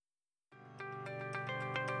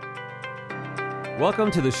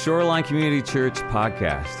Welcome to the Shoreline Community Church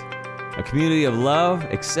podcast, a community of love,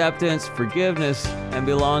 acceptance, forgiveness, and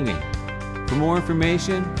belonging. For more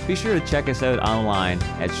information, be sure to check us out online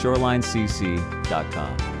at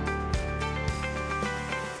shorelinecc.com.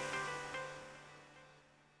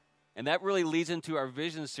 And that really leads into our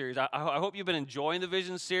Vision series. I hope you've been enjoying the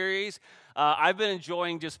Vision series. I've been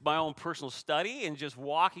enjoying just my own personal study and just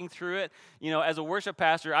walking through it. You know, as a worship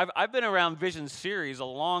pastor, I've been around Vision series a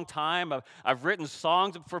long time. I've written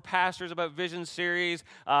songs for pastors about Vision series.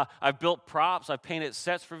 I've built props. I've painted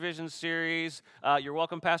sets for Vision series. You're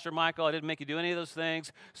welcome, Pastor Michael. I didn't make you do any of those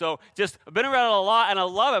things. So just I've been around it a lot, and I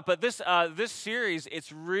love it. But this series,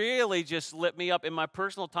 it's really just lit me up in my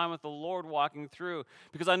personal time with the Lord walking through,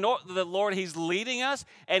 because I know the Lord, He's leading us,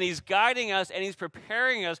 and He's guiding us, and He's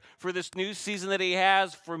preparing us for this new season that He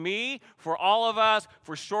has for me, for all of us,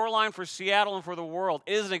 for Shoreline, for Seattle, and for the world.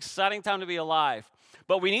 It is an exciting time to be alive.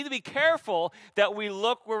 But we need to be careful that we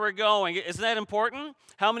look where we're going. Isn't that important?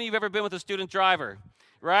 How many of you have ever been with a student driver?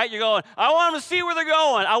 Right? You're going, I want them to see where they're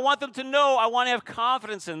going. I want them to know. I want to have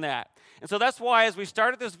confidence in that. And so that's why as we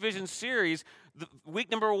started this Vision series, week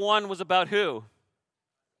number 1 was about who?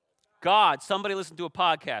 God. Somebody listened to a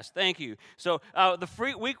podcast. Thank you. So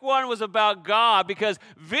week 1 was about God, because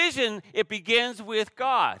vision, it begins with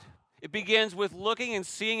God. It begins with looking and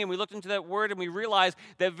seeing, and we looked into that word, and we realized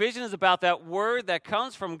that vision is about that word that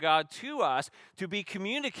comes from God to us to be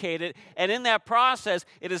communicated, and in that process,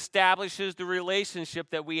 it establishes the relationship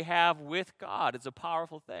that we have with God. It's a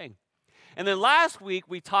powerful thing. And then last week,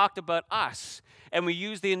 we talked about us, and we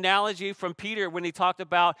used the analogy from Peter when he talked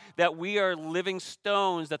about that we are living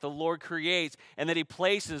stones that the Lord creates, and that He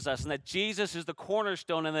places us, and that Jesus is the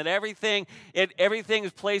cornerstone, and that everything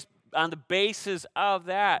is placed on the basis of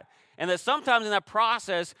that. And that sometimes in that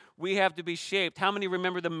process, we have to be shaped. How many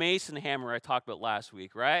remember the Mason hammer I talked about last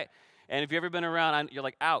week, right? And if you've ever been around, you're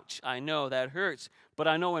like, ouch, I know that hurts. But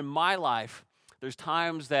I know in my life, there's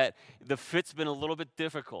times that the fit's been a little bit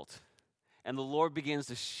difficult. And the Lord begins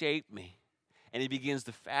to shape me, and He begins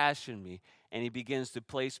to fashion me, and He begins to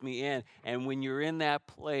place me in. And when you're in that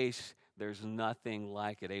place, there's nothing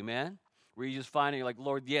like it. Amen? Where you just find it, you're like,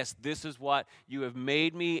 Lord, yes, this is what You have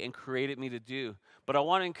made me and created me to do. But I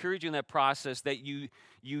want to encourage you in that process that you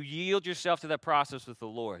yield yourself to that process with the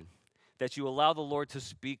Lord, that you allow the Lord to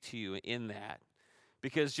speak to you in that.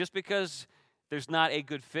 Because just because there's not a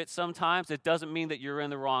good fit sometimes, it doesn't mean that you're in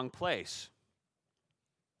the wrong place.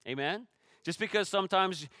 Amen? Just because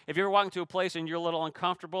sometimes, if you're walking to a place and you're a little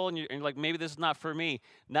uncomfortable and you're like, maybe this is not for me,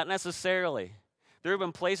 not necessarily. There have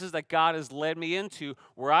been places that God has led me into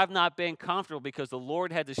where I've not been comfortable because the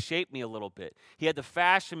Lord had to shape me a little bit. He had to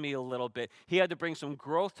fashion me a little bit. He had to bring some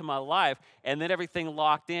growth to my life, and then everything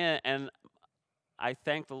locked in, and I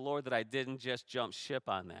thank the Lord that I didn't just jump ship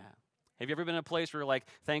on that. Have you ever been in a place where you're like,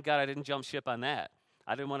 thank God I didn't jump ship on that?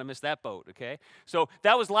 I didn't want to miss that boat, okay? So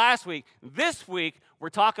that was last week. This week, we're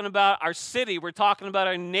talking about our city. We're talking about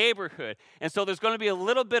our neighborhood. And so there's going to be a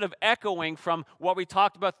little bit of echoing from what we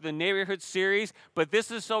talked about through the neighborhood series, but this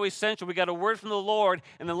is so essential. We got a word from the Lord,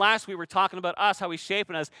 and then last week we're talking about us, how He's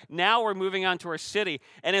shaping us. Now we're moving on to our city.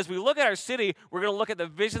 And as we look at our city, we're going to look at the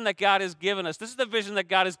vision that God has given us. This is the vision that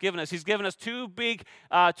God has given us. He's given us two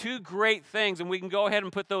great things, and we can go ahead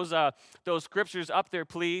and put those scriptures up there,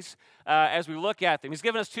 please, as we look at them. He's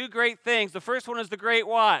given us 2 great things. The first one is the great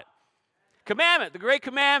what? Commandment, the great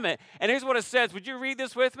commandment. And here's what it says. Would you read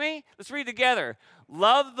this with me? Let's read together.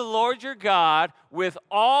 Love the Lord your God with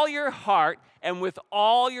all your heart and with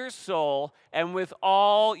all your soul and with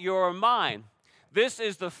all your mind. This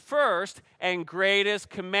is the first and greatest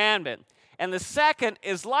commandment. And the second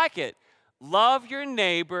is like it. Love your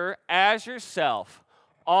neighbor as yourself.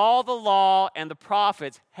 All the law and the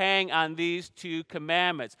prophets hang on these 2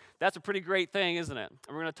 commandments. That's a pretty great thing, isn't it?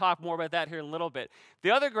 And we're going to talk more about that here in a little bit.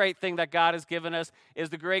 The other great thing that God has given us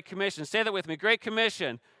is the Great Commission. Say that with me. Great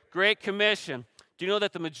Commission. Great Commission. Do you know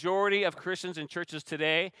that the majority of Christians in churches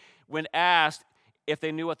today, when asked if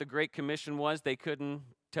they knew what the Great Commission was, they couldn't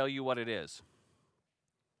tell you what it is?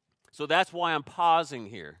 So that's why I'm pausing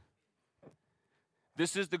here.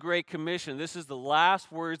 This is the Great Commission. This is the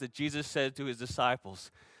last words that Jesus said to His disciples.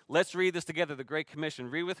 Let's read this together, the Great Commission.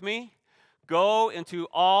 Read with me. Go into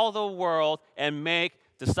all the world and make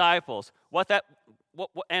disciples. What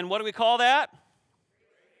do we call that?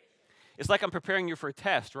 It's like I'm preparing you for a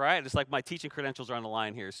test, right? It's like my teaching credentials are on the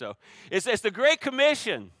line here. So it's the Great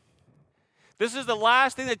Commission. This is the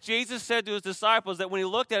last thing that Jesus said to His disciples, that when He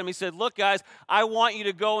looked at them, He said, look, guys, I want you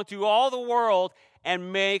to go into all the world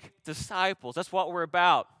and make disciples. That's what we're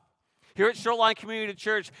about. Here at Shoreline Community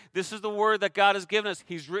Church, this is the word that God has given us.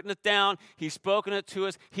 He's written it down. He's spoken it to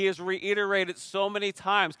us. He has reiterated so many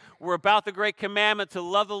times. We're about the great commandment to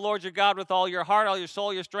love the Lord your God with all your heart, all your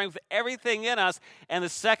soul, your strength, with everything in us. And the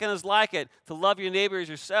second is like it, to love your neighbor as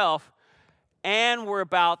yourself. And we're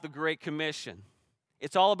about the Great Commission.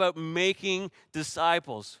 It's all about making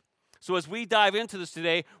disciples. So as we dive into this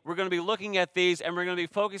today, we're going to be looking at these, and we're going to be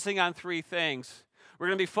focusing on three things. We're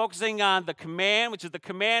going to be focusing on the command, which is the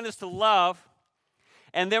command is to love.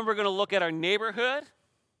 And then we're going to look at our neighborhood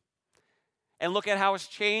and look at how it's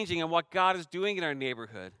changing and what God is doing in our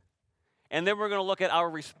neighborhood. And then we're going to look at our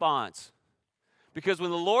response. Because when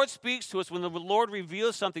the Lord speaks to us, when the Lord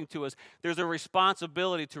reveals something to us, there's a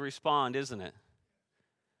responsibility to respond, isn't it?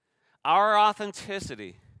 Our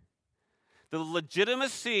authenticity, the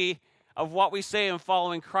legitimacy of what we say in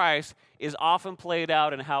following Christ is often played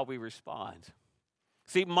out in how we respond.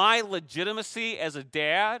 See, my legitimacy as a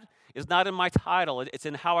dad is not in my title. It's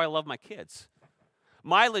in how I love my kids.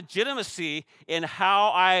 My legitimacy in how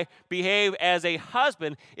I behave as a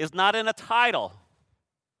husband is not in a title.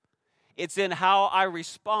 It's in how I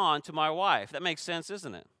respond to my wife. That makes sense,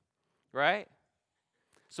 isn't it? Right?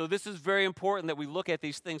 So this is very important that we look at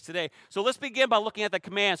these things today. So let's begin by looking at the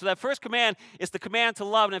command. So that first command is the command to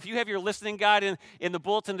love. And if you have your listening guide in the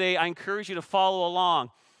bulletin today, I encourage you to follow along.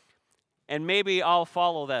 And maybe I'll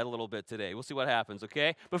follow that a little bit today. We'll see what happens,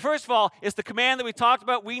 okay? But first of all, it's the command that we talked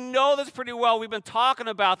about. We know this pretty well. We've been talking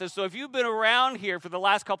about this. So if you've been around here for the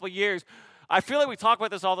last couple of years, I feel like we talk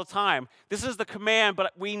about this all the time. This is the command,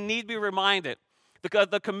 but we need to be reminded. Because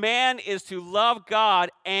the command is to love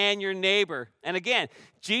God and your neighbor. And again,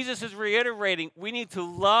 Jesus is reiterating, we need to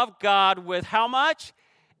love God with how much?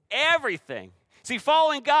 Everything. See,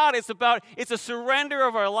 following God, it's a surrender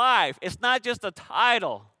of our life. It's not just a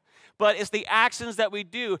title, but it's the actions that we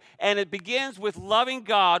do. And it begins with loving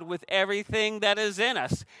God with everything that is in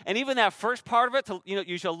us. And even that first part of it,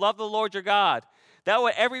 you shall love the Lord your God. That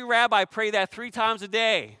way, every rabbi pray that 3 times a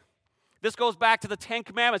day. This goes back to the 10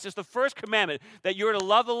 commandments. It's the first commandment, that you're to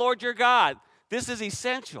love the Lord your God. This is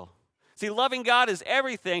essential. See, loving God is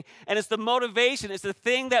everything, and it's the motivation. It's the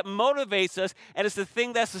thing that motivates us, and it's the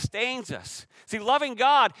thing that sustains us. See, loving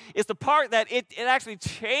God is the part that it actually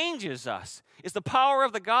changes us. It's the power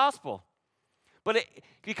of the gospel.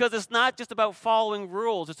 Because it's not just about following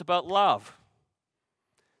rules, it's about love.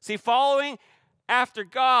 See, following after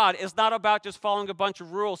God is not about just following a bunch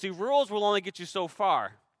of rules. See, rules will only get you so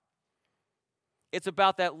far. It's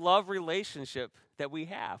about that love relationship that we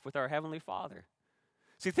have with our Heavenly Father.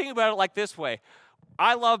 See, think about it like this way.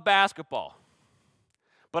 I love basketball,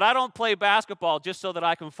 but I don't play basketball just so that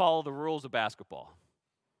I can follow the rules of basketball,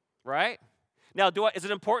 right? Now, is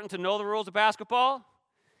it important to know the rules of basketball?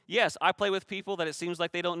 Yes, I play with people that it seems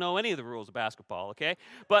like they don't know any of the rules of basketball, okay?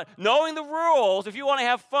 But knowing the rules, if you want to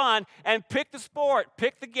have fun and pick the sport,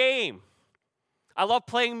 pick the game. I love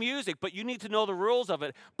playing music, but you need to know the rules of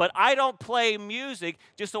it. But I don't play music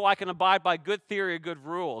just so I can abide by good theory or good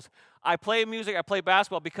rules. I play music, I play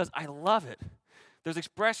basketball because I love it. There's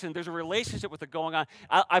expression, there's a relationship with it going on.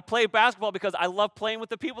 I play basketball because I love playing with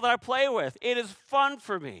the people that I play with. It is fun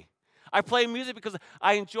for me. I play music because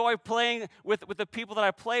I enjoy playing with the people that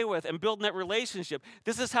I play with and building that relationship.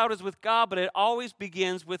 This is how it is with God, but it always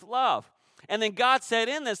begins with love. And then God said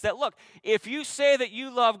in this that, look, if you say that you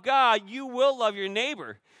love God, you will love your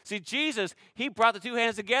neighbor. See, Jesus, he brought the two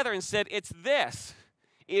hands together and said, it's this.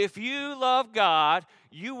 If you love God,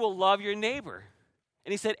 you will love your neighbor.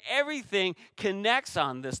 And he said everything connects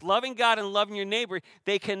on this. Loving God and loving your neighbor,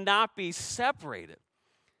 they cannot be separated.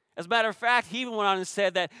 As a matter of fact, he even went on and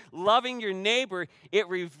said that loving your neighbor, it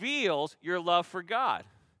reveals your love for God.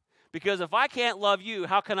 Because if I can't love you,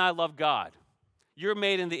 how can I love God? You're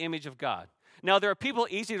made in the image of God. Now, there are people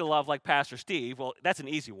easy to love like Pastor Steve. Well, that's an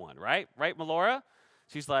easy one, right? Right, Melora?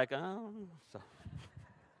 She's like, oh. So.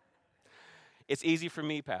 It's easy for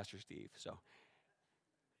me, Pastor Steve.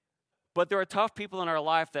 But there are tough people in our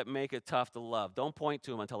life that make it tough to love. Don't point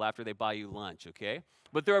to them until after they buy you lunch, okay?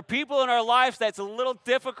 But there are people in our lives that's a little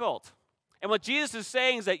difficult. And what Jesus is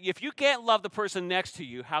saying is that if you can't love the person next to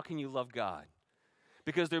you, how can you love God?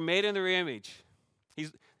 Because they're made in their image.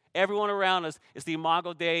 Everyone around us is the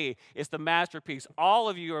imago Dei. It's the masterpiece. All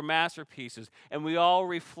of you are masterpieces, and we all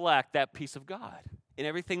reflect that piece of God in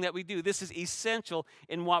everything that we do. This is essential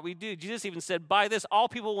in what we do. Jesus even said, by this, all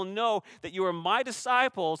people will know that you are my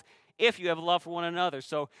disciples if you have love for one another.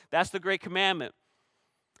 So that's the great commandment.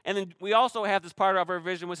 And then we also have this part of our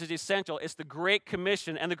vision, which is essential. It's the Great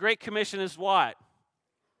Commission. And the Great Commission is what?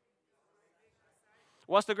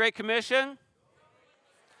 What's the Great Commission?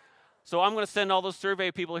 So I'm going to send all those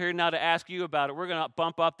survey people here now to ask you about it. We're going to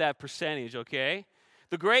bump up that percentage, okay?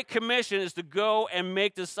 The Great Commission is to go and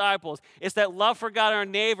make disciples. It's that love for God and our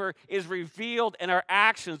neighbor is revealed in our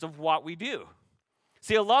actions of what we do.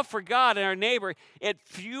 See, a love for God and our neighbor, it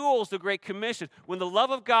fuels the Great Commission. When the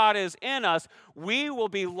love of God is in us, we will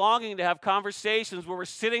be longing to have conversations where we're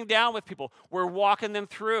sitting down with people, we're walking them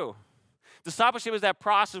through. Discipleship is that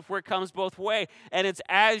process where it comes both ways, and it's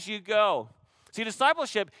as you go. See,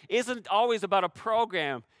 discipleship isn't always about a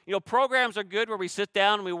program. You know, programs are good where we sit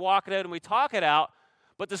down and we walk it out and we talk it out,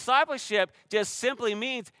 but discipleship just simply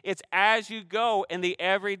means it's as you go in the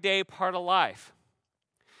everyday part of life.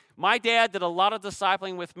 My dad did a lot of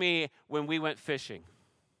discipling with me when we went fishing.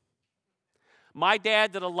 My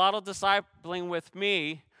dad did a lot of discipling with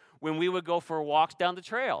me when we would go for walks down the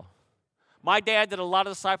trail. My dad did a lot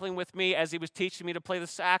of discipling with me as he was teaching me to play the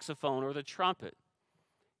saxophone or the trumpet.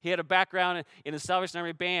 He had a background in the Salvation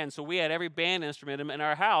Army band, so we had every band instrument in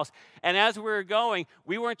our house. And as we were going,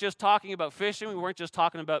 we weren't just talking about fishing, we weren't just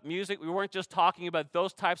talking about music, we weren't just talking about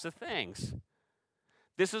those types of things.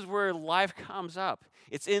 This is where life comes up.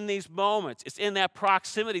 It's in these moments, it's in that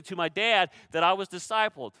proximity to my dad that I was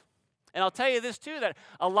discipled. And I'll tell you this too, that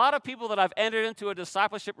a lot of people that I've entered into a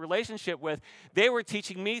discipleship relationship with, they were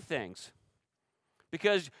teaching me things.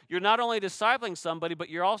 Because you're not only discipling somebody, but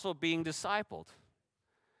you're also being discipled.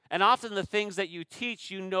 And often the things that you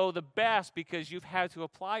teach, you know the best because you've had to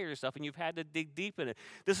apply yourself and you've had to dig deep in it.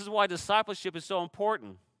 This is why discipleship is so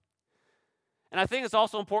important. And I think it's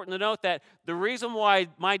also important to note that the reason why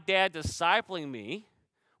my dad discipling me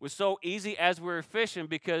was so easy as we were fishing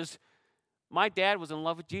because my dad was in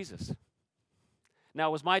love with Jesus.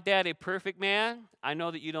 Now, was my dad a perfect man? I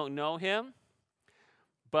know that you don't know him,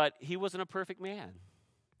 but he wasn't a perfect man.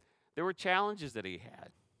 There were challenges that he had.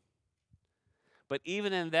 But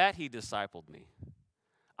even in that, he discipled me.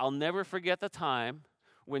 I'll never forget the time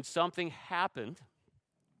when something happened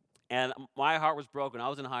and my heart was broken. I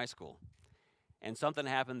was in high school. And something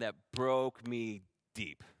happened that broke me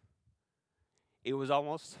deep. It was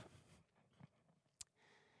almost,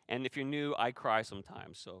 and if you're new, I cry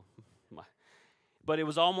sometimes, but it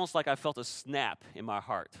was almost like I felt a snap in my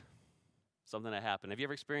heart. Something that happened. Have you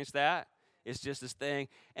ever experienced that? It's just this thing,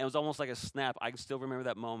 and it was almost like a snap. I can still remember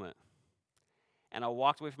that moment. And I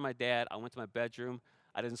walked away from my dad. I went to my bedroom.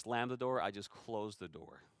 I didn't slam the door. I just closed the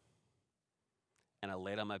door. And I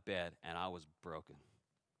laid on my bed, and I was broken.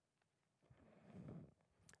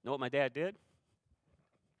 Know what my dad did?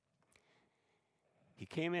 He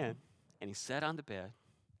came in, and he sat on the bed.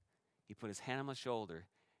 He put his hand on my shoulder,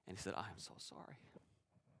 and he said, I am so sorry.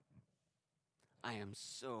 I am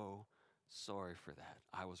so sorry for that.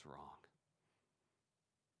 I was wrong.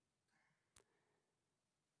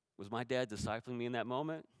 Was my dad discipling me in that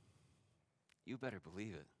moment? You better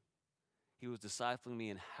believe it. He was discipling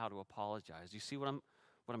me in how to apologize. Do you see what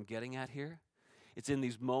I'm getting at here? It's in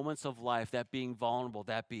these moments of life, that being vulnerable,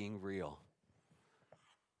 that being real.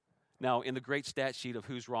 Now, in the great stat sheet of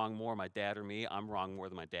who's wrong more, my dad or me, I'm wrong more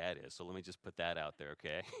than my dad is. So let me just put that out there,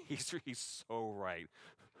 okay? He's so right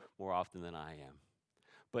more often than I am.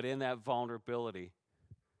 But in that vulnerability,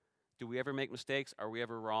 do we ever make mistakes? Are we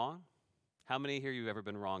ever wrong? How many here you've ever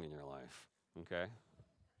been wrong in your life? Okay?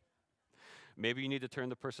 Maybe you need to turn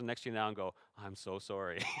the person next to you now and go, I'm so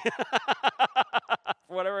sorry.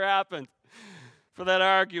 For whatever happened. For that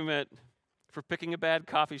argument, for picking a bad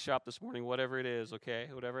coffee shop this morning, whatever it is, okay?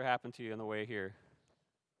 Whatever happened to you on the way here.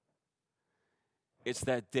 It's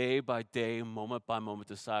that day-by-day, moment-by-moment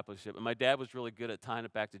discipleship. And my dad was really good at tying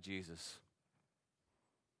it back to Jesus.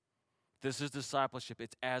 This is discipleship.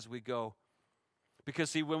 It's as we go.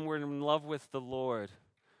 Because, see, when we're in love with the Lord,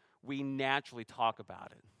 we naturally talk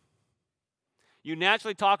about it. You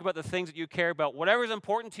naturally talk about the things that you care about. Whatever is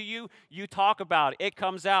important to you, you talk about it. It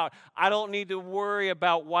comes out. I don't need to worry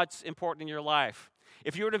about what's important in your life.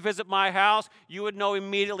 If you were to visit my house, you would know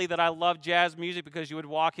immediately that I love jazz music because you would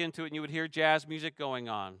walk into it and you would hear jazz music going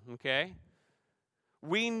on, okay?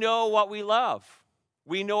 We know what we love.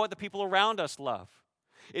 We know what the people around us love.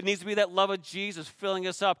 It needs to be that love of Jesus filling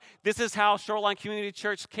us up. This is how Shoreline Community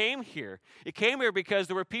Church came here. It came here because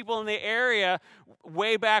there were people in the area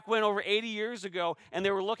way back when, over 80 years ago, and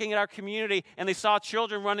they were looking at our community, and they saw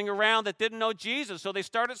children running around that didn't know Jesus, so they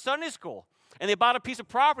started Sunday school. And they bought a piece of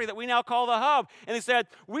property that we now call the Hub, and they said,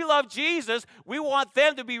 we love Jesus. We want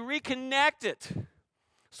them to be reconnected.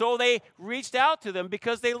 So they reached out to them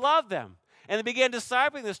because they loved them. And they began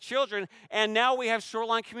discipling these children, and now we have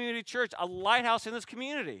Shoreline Community Church, a lighthouse in this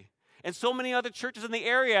community. And so many other churches in the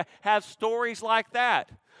area have stories like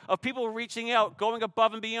that, of people reaching out, going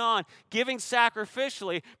above and beyond, giving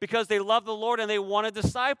sacrificially because they love the Lord and they want to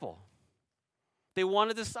disciple. They want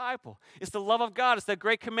to disciple. It's the love of God. It's that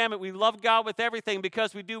great commandment. We love God with everything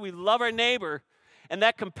because we do. We love our neighbor, and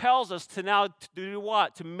that compels us to now to do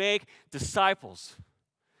what? To make disciples.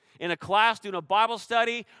 In a class, doing a Bible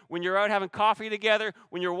study, when you're out having coffee together,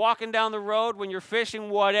 when you're walking down the road, when you're fishing,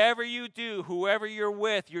 whatever you do, whoever you're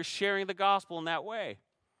with, you're sharing the gospel in that way.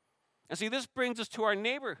 And see, this brings us to our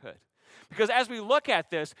neighborhood. Because as we look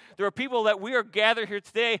at this, there are people that we are gathered here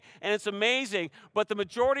today, and it's amazing, but the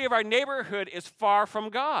majority of our neighborhood is far from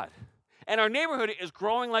God. And our neighborhood is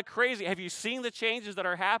growing like crazy. Have you seen the changes that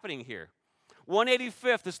are happening here?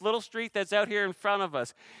 185th, this little street that's out here in front of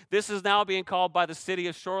us, this is now being called by the city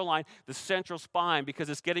of Shoreline the Central Spine because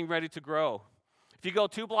it's getting ready to grow. If you go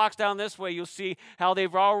 2 blocks down this way, you'll see how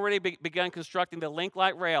they've already begun constructing the Link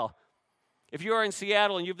Light Rail. If you are in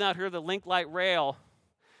Seattle and you've not heard of the Link Light Rail,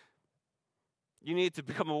 you need to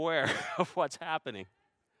become aware of what's happening.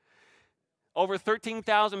 Over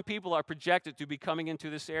 13,000 people are projected to be coming into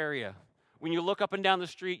this area. When you look up and down the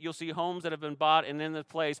street, you'll see homes that have been bought, and in the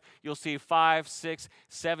place, you'll see 5, 6,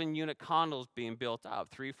 7-unit condos being built up,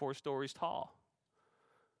 3, 4 stories tall.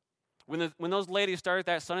 When those ladies started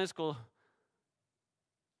that Sunday school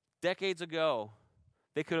decades ago,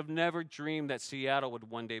 they could have never dreamed that Seattle would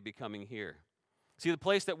one day be coming here. See, the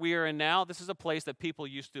place that we are in now, this is a place that people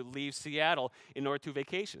used to leave Seattle in order to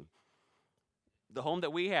vacation. The home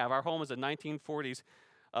that we have, our home is a 1940s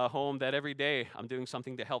home that every day I'm doing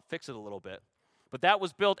something to help fix it a little bit. But that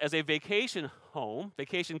was built as a vacation home,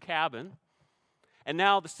 vacation cabin, and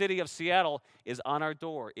now the city of Seattle is on our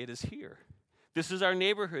door. It is here. This is our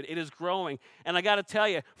neighborhood. It is growing. And I got to tell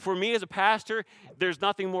you, for me as a pastor, there's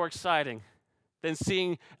nothing more exciting than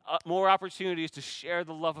seeing more opportunities to share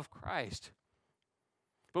the love of Christ.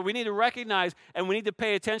 But we need to recognize and we need to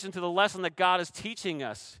pay attention to the lesson that God is teaching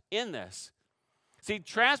us in this. See,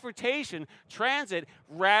 transit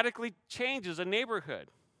radically changes a neighborhood.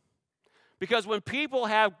 Because when people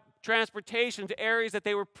have transportation to areas that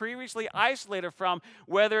they were previously isolated from,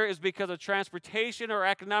 whether it's because of transportation or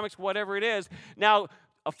economics, whatever it is, now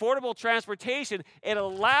affordable transportation, it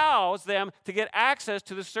allows them to get access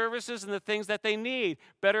to the services and the things that they need,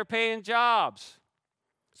 better paying jobs,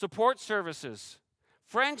 support services,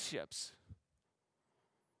 friendships.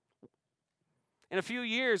 In a few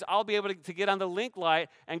years, I'll be able to get on the Link Light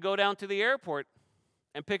and go down to the airport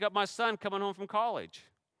and pick up my son coming home from college.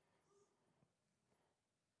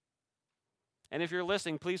 And if you're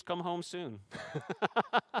listening, please come home soon.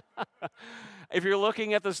 If you're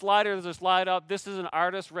looking at the slider, there's a slide up. This is an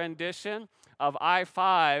artist rendition of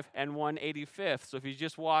I-5 and 185th. So if you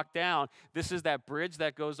just walk down, this is that bridge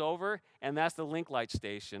that goes over, and that's the Link Light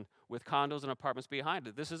station with condos and apartments behind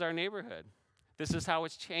it. This is our neighborhood. This is how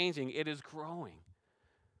it's changing. It is growing.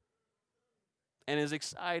 And is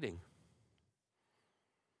exciting.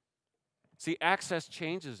 See, access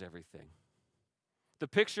changes everything. The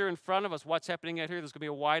picture in front of us, what's happening out here, there's going to be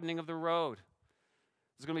a widening of the road.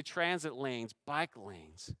 There's going to be transit lanes, bike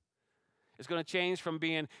lanes. It's going to change from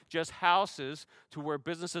being just houses to where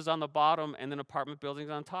businesses on the bottom and then apartment buildings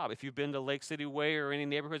on top. If you've been to Lake City Way or any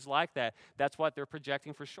neighborhoods like that, that's what they're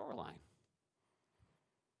projecting for Shoreline.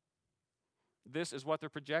 This is what they're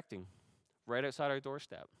projecting right outside our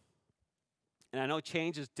doorstep. And I know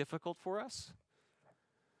change is difficult for us.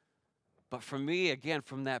 But for me, again,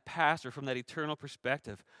 from that pastor, from that eternal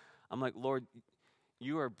perspective, I'm like, Lord,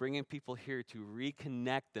 you are bringing people here to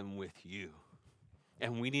reconnect them with you.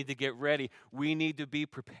 And we need to get ready. We need to be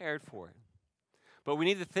prepared for it. But we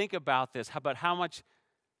need to think about this, about how much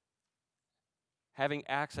having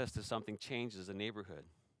access to something changes a neighborhood.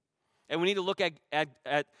 And we need to look at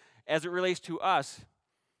as it relates to us,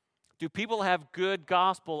 do people have good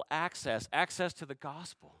gospel access to the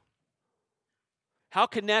gospel? How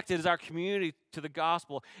connected is our community to the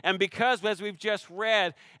gospel? And because, as we've just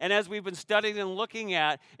read, and as we've been studying and looking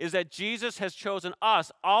at, is that Jesus has chosen us,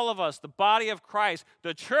 all of us, the body of Christ,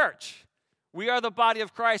 the church. We are the body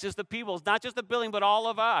of Christ. It's the people. It's not just the building, but all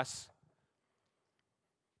of us.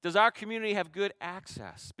 Does our community have good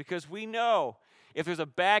access? Because we know if there's a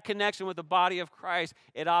bad connection with the body of Christ,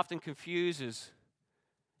 it often confuses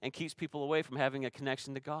and keeps people away from having a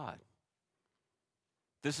connection to God.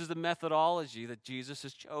 This is the methodology that Jesus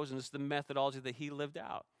has chosen. This is the methodology that he lived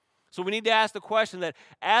out. So we need to ask the question that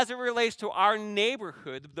as it relates to our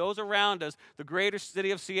neighborhood, those around us, the greater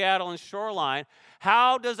city of Seattle and Shoreline,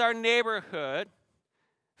 how does our neighborhood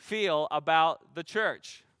feel about the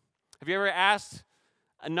church? Have you ever asked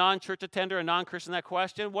a non-church attender, a non-Christian that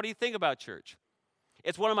question? What do you think about church?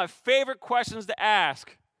 It's one of my favorite questions to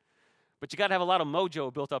ask. But you got to have a lot of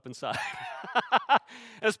mojo built up inside.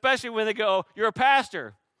 Especially when they go, you're a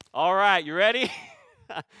pastor. All right, you ready?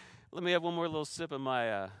 Let me have one more little sip of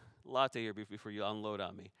my latte here before you unload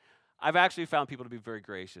on me. I've actually found people to be very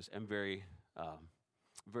gracious and very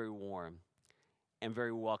warm and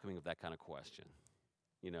very welcoming of that kind of question,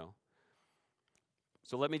 you know.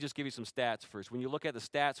 So let me just give you some stats first. When you look at the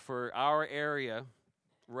stats for our area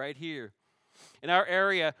right here, in our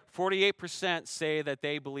area, 48% say that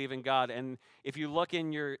they believe in God. And if you look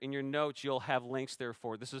in your notes, you'll have links there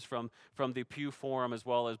for it. This is from the Pew Forum as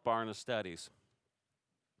well as Barna Studies.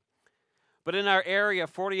 But in our area,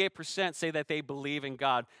 48% say that they believe in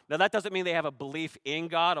God. Now, that doesn't mean they have a belief in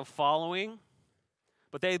God of following,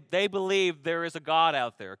 but they believe there is a God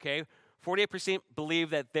out there, okay? 48% believe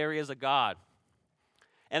that there is a God.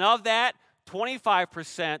 And of that,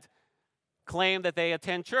 25% claim that they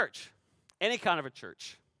attend church, any kind of a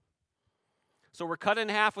church. So we're cut in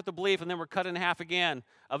half with the belief, and then we're cut in half again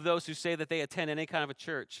of those who say that they attend any kind of a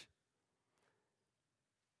church.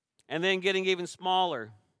 And then getting even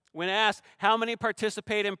smaller. When asked how many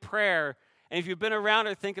participate in prayer, and if you've been around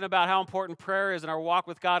or thinking about how important prayer is in our walk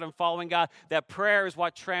with God and following God, that prayer is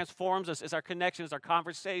what transforms us, is our connection, is our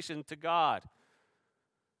conversation to God.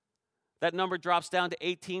 That number drops down to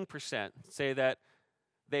 18%, say that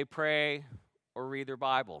they pray or read their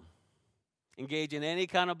Bible. Engage in any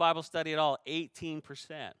kind of Bible study at all, 18%.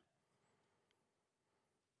 A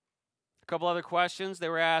couple other questions. They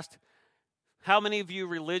were asked, how many view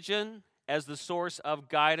religion as the source of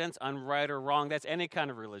guidance on right or wrong? That's any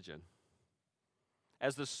kind of religion.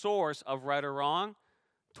 As the source of right or wrong,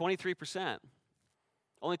 23%.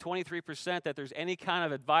 Only 23% that there's any kind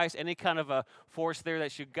of advice, any kind of a force there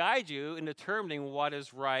that should guide you in determining what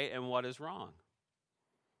is right and what is wrong.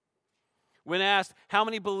 When asked, how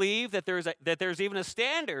many believe that there's even a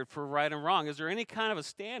standard for right and wrong? Is there any kind of a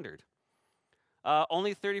standard?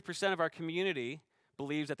 Only 30% of our community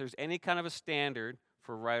believes that there's any kind of a standard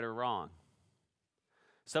for right or wrong.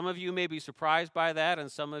 Some of you may be surprised by that,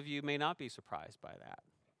 and some of you may not be surprised by that.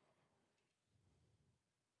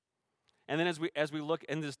 And then as we look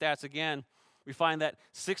into the stats again, we find that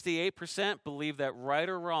 68% believe that right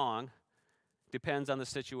or wrong depends on the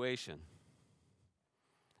situation.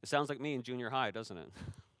 It sounds like me in junior high, doesn't it?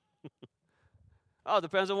 Oh, it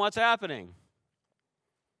depends on what's happening.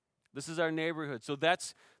 This is our neighborhood. So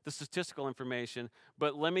that's the statistical information.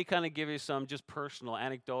 But let me kind of give you some just personal,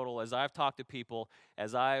 anecdotal, as I've talked to people,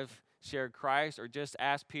 as I've shared Christ, or just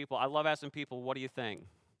asked people. I love asking people, what do you think?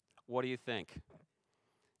 What do you think?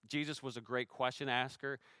 Jesus was a great question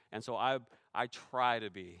asker, and so I try to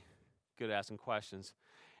be good at asking questions.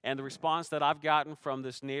 And the response that I've gotten from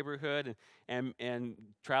this neighborhood and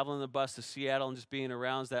traveling the bus to Seattle and just being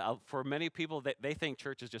around is that for many people, they think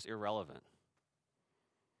church is just irrelevant.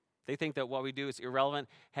 They think that what we do is irrelevant,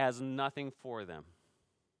 has nothing for them.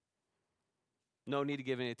 No need to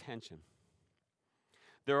give any attention.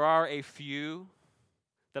 There are a few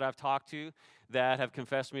that I've talked to that have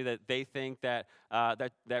confessed to me that they think that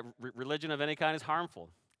religion of any kind is harmful.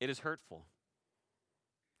 It is hurtful.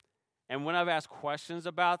 And when I've asked questions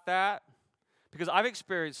about that, because I've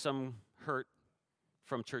experienced some hurt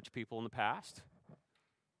from church people in the past,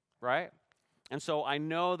 right? And so I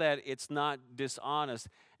know that it's not dishonest.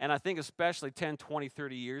 And I think especially 10, 20,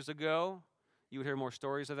 30 years ago, you would hear more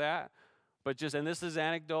stories of that. And this is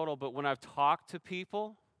anecdotal, but when I've talked to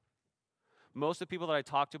people, most of the people that I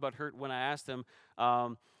talked to about hurt, when I asked them,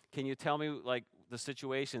 can you tell me like the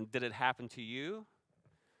situation, did it happen to you?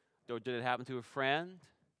 Or did it happen to a friend?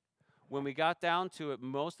 When we got down to it,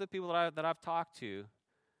 most of the people that I've talked to,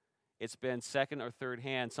 it's been second or third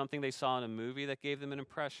hand, something they saw in a movie that gave them an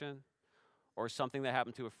impression, or something that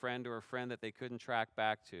happened to a friend that they couldn't track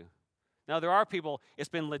back to. Now, there are people, it's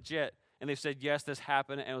been legit, and they've said, yes, this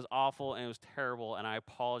happened, and it was awful, and it was terrible, and I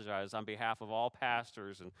apologize on behalf of all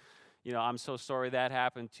pastors, and, I'm so sorry that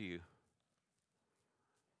happened to you.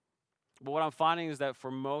 But what I'm finding is that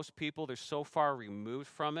for most people, they're so far removed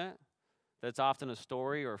from it that it's often a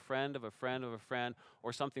story or a friend of a friend of a friend,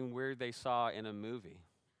 or something weird they saw in a movie,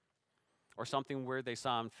 or something weird they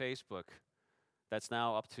saw on Facebook that's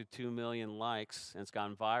now up to 2 million likes and it's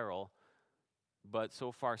gone viral, but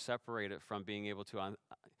so far separated from being able to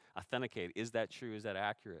authenticate. Is that true? Is that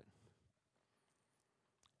accurate?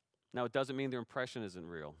 Now, it doesn't mean their impression isn't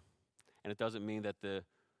real, and it doesn't mean that the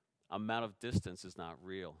amount of distance is not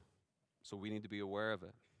real. So we need to be aware of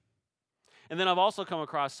it. And then I've also come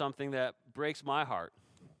across something that breaks my heart.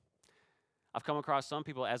 I've come across some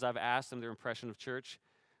people, as I've asked them their impression of church,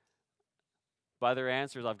 by their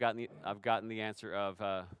answers, I've gotten the answer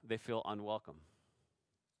of they feel unwelcome.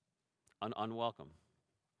 Unwelcome.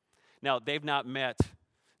 Now, they've not met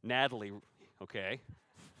Natalie, okay?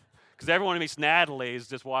 Because everyone who meets Natalie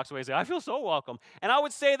just walks away and says, I feel so welcome. And I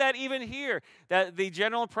would say that even here, that the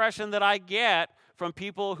general impression that I get from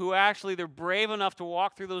people who actually, they're brave enough to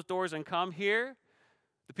walk through those doors and come here,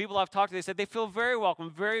 the people I've talked to, they said they feel very welcome,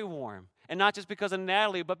 very warm. And not just because of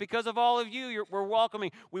Natalie, but because of all of you, we're welcoming.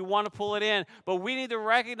 We want to pull it in. But we need to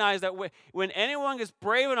recognize that when anyone gets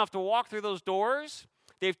brave enough to walk through those doors,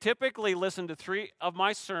 they've typically listened to 3 of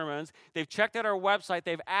my sermons. They've checked out our website.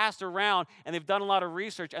 They've asked around, and they've done a lot of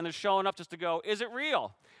research, and they're showing up just to go, is it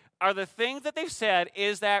real? Are the things that they've said,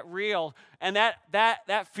 is that real? And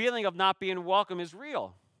that feeling of not being welcome is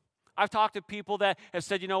real. I've talked to people that have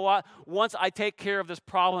said, you know what? Once I take care of this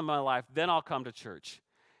problem in my life, then I'll come to church.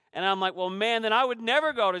 And I'm like, well, man, then I would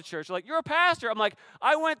never go to church. They're like, you're a pastor. I'm like,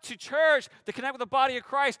 I went to church to connect with the body of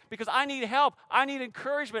Christ because I need help. I need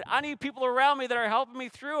encouragement. I need people around me that are helping me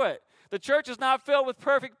through it. The church is not filled with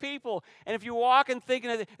perfect people. And if you walk in thinking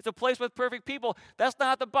that it's a place with perfect people, that's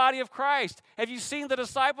not the body of Christ. Have you seen the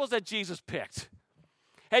disciples that Jesus picked?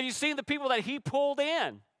 Have you seen the people that he pulled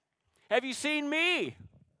in? Have you seen me?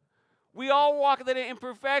 We all walk in that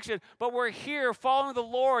imperfection, but we're here following the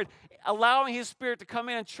Lord, allowing his Spirit to come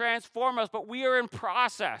in and transform us, but we are in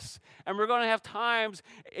process. And we're going to have times,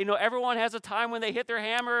 everyone has a time when they hit their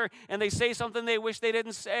hammer and they say something they wish they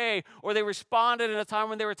didn't say, or they responded in a time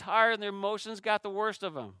when they were tired and their emotions got the worst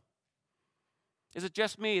of them. Is it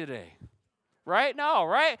just me today? Right? No,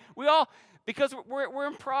 right? We all, because we're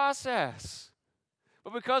in process.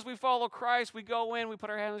 But because we follow Christ, we go in, we put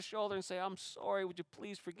our hand on the shoulder and say, I'm sorry, would you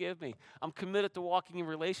please forgive me? I'm committed to walking in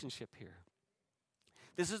relationship here.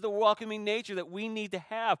 This is the welcoming nature that we need to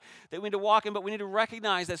have, that we need to walk in, but we need to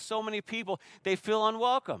recognize that so many people, they feel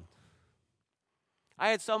unwelcome. I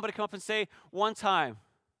had somebody come up and say one time,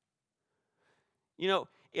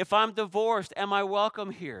 if I'm divorced, am I welcome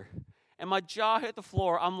here? And my jaw hit the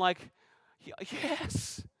floor. I'm like,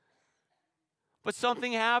 yes. But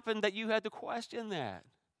something happened that you had to question that.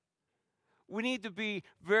 We need to be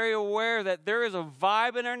very aware that there is a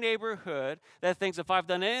vibe in our neighborhood that thinks if I've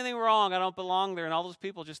done anything wrong, I don't belong there, and all those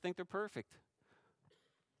people just think they're perfect.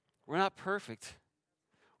 We're not perfect.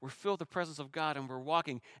 We're filled with the presence of God, and we're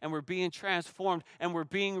walking, and we're being transformed, and we're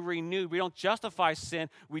being renewed. We don't justify sin.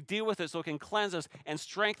 We deal with it so it can cleanse us and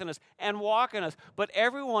strengthen us and walk in us. But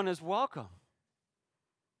everyone is welcome.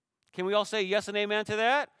 Can we all say yes and amen to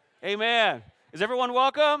that? Amen. Is everyone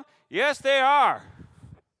welcome? Yes, they are.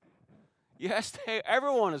 Yes,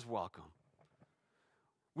 everyone is welcome.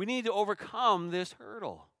 We need to overcome this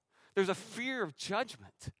hurdle. There's a fear of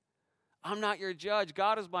judgment. I'm not your judge.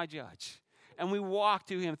 God is my judge. And we walk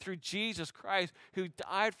to him through Jesus Christ who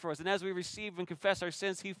died for us. And as we receive and confess our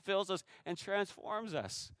sins, he fills us and transforms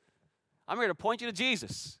us. I'm here to point you to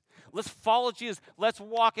Jesus. Let's follow Jesus. Let's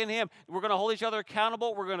walk in him. We're going to hold each other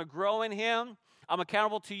accountable. We're going to grow in him. I'm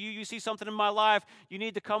accountable to you. You see something in my life, you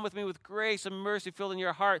need to come with me with grace and mercy filled in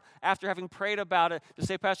your heart after having prayed about it to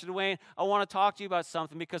say, Pastor Dwayne, I want to talk to you about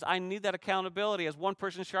something because I need that accountability. As one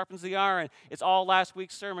person sharpens the iron, it's all last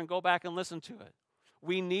week's sermon. Go back and listen to it.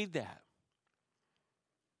 We need that.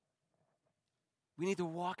 We need to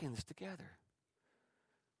walk in this together.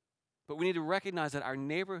 But we need to recognize that our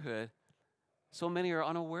neighborhood, so many are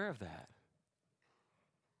unaware of that.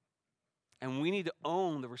 And we need to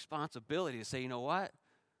own the responsibility to say, you know what?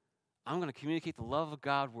 I'm going to communicate the love of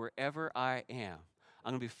God wherever I am.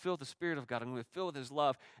 I'm going to be filled with the Spirit of God. I'm going to be filled with his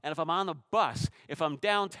love. And if I'm on the bus, if I'm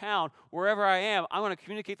downtown, wherever I am, I'm going to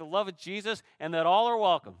communicate the love of Jesus and that all are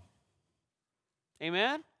welcome.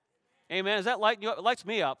 Amen? Amen. Is that lighting you up? It lights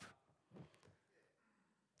me up.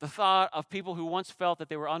 The thought of people who once felt that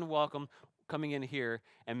they were unwelcome coming in here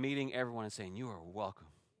and meeting everyone and saying, you are welcome.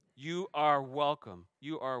 You are welcome.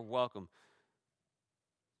 You are welcome.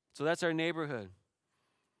 So that's our neighborhood.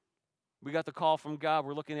 We got the call from God.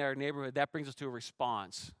 We're looking at our neighborhood. That brings us to a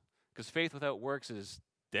response. Because faith without works is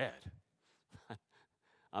dead.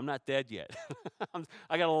 I'm not dead yet.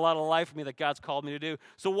 I got a lot of life in me that God's called me to do.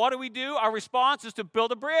 So what do? Our response is to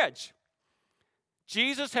build a bridge.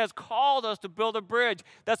 Jesus has called us to build a bridge.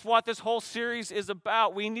 That's what this whole series is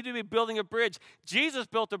about. We need to be building a bridge. Jesus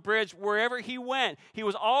built a bridge wherever he went. He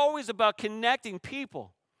was always about connecting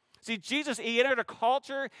people. See, Jesus, he entered a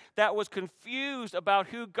culture that was confused about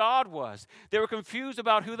who God was. They were confused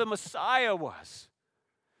about who the Messiah was.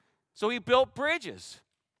 So he built bridges.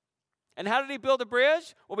 And how did he build a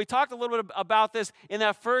bridge? Well, we talked a little bit about this in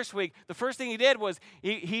that first week. The first thing he did was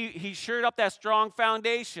he shored up that strong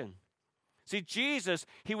foundation. See, Jesus,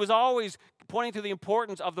 he was always pointing to the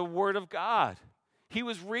importance of the Word of God. He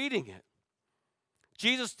was reading it.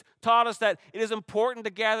 Jesus taught us that it is important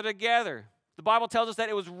to gather together. The Bible tells us that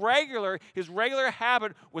it was regular. His regular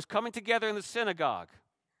habit was coming together in the synagogue.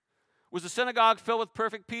 Was the synagogue filled with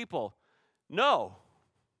perfect people? No.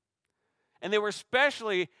 And they were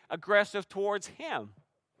especially aggressive towards him.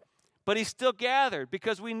 But he still gathered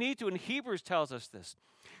because we need to, and Hebrews tells us this.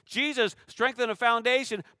 Jesus strengthened a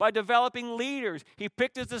foundation by developing leaders. He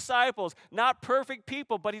picked his disciples, not perfect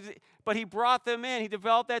people, but he brought them in. He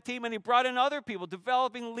developed that team, and he brought in other people,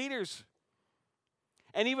 developing leaders.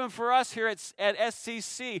 And even for us here at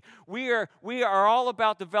SCC, we are all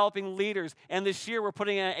about developing leaders. And this year we're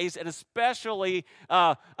putting an especially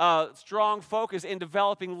strong focus in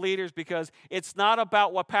developing leaders because it's not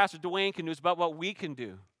about what Pastor Dwayne can do, it's about what we can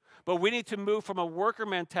do. But we need to move from a worker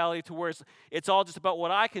mentality to where it's all just about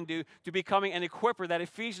what I can do to becoming an equipper, that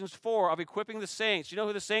Ephesians 4 of equipping the saints. You know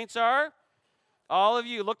who the saints are? All of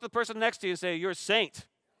you. Look at the person next to you and say, you're a saint.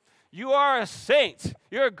 You are a saint.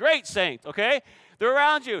 You're a great saint, okay? They're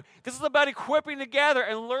around you. This is about equipping together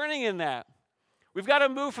and learning in that. We've got to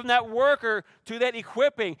move from that worker to that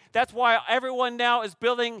equipping. That's why everyone now is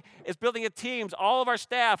building a teams. All of our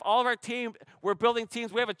staff, all of our team, we're building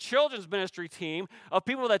teams. We have a children's ministry team of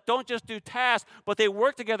people that don't just do tasks, but they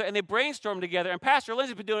work together and they brainstorm together. And Pastor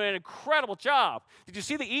Lindsay's been doing an incredible job. Did you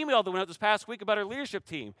see the email that went out this past week about our leadership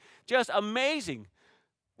team? Just amazing.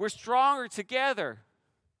 We're stronger together.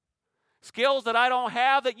 Skills that I don't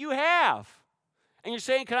have that you have. And you're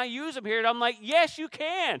saying, can I use them here? And I'm like, yes, you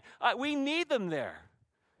can. We need them there.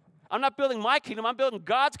 I'm not building my kingdom. I'm building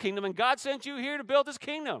God's kingdom, and God sent you here to build his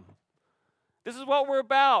kingdom. This is what we're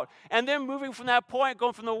about. And then moving from that point,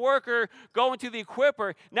 going from the worker, going to the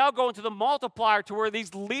equipper, now going to the multiplier to where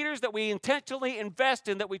these leaders that we intentionally invest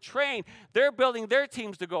in, that we train, they're building their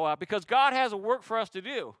teams to go out because God has a work for us to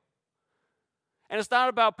do. And it's not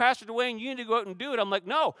about, Pastor Dwayne, you need to go out and do it. I'm like,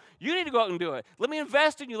 no, you need to go out and do it. Let me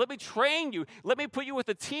invest in you. Let me train you. Let me put you with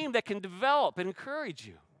a team that can develop and encourage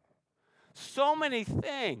you. So many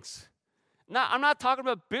things. Now, I'm not talking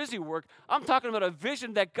about busy work. I'm talking about a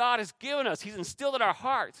vision that God has given us. He's instilled in our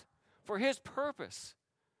heart for his purpose.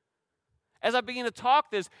 As I begin to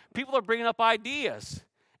talk this, people are bringing up ideas.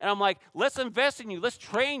 And I'm like, let's invest in you. Let's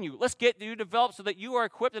train you. Let's get you developed so that you are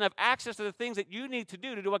equipped and have access to the things that you need to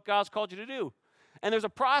do what God's called you to do. And there's a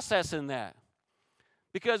process in that.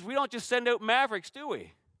 Because we don't just send out mavericks, do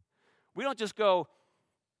we? We don't just go,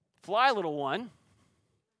 fly, little one.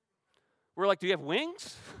 We're like, do you have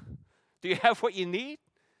wings? Do you have what you need?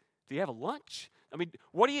 Do you have a lunch? I mean,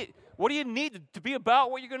 what do you need to be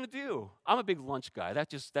about what you're going to do? I'm a big lunch guy.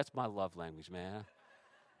 That's my love language, man.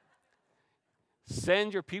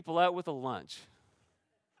 Send your people out with a lunch.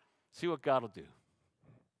 See what God will do.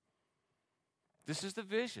 This is the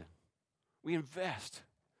vision. We invest.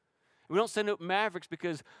 We don't send out mavericks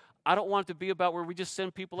because I don't want it to be about where we just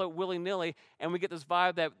send people out willy-nilly and we get this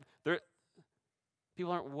vibe that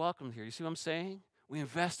people aren't welcome here. You see what I'm saying? We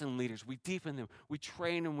invest in leaders. We deepen them. We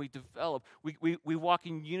train them. We develop. We walk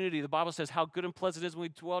in unity. The Bible says how good and pleasant it is when we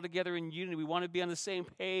dwell together in unity. We want to be on the same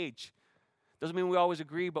page. Doesn't mean we always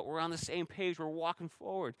agree, but we're on the same page. We're walking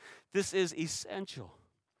forward. This is essential.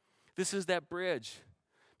 This is that bridge.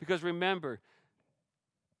 Because remember,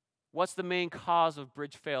 what's the main cause of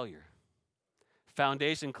bridge failure?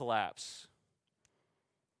 Foundation collapse.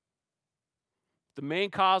 The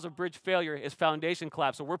main cause of bridge failure is foundation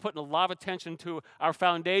collapse. So we're putting a lot of attention to our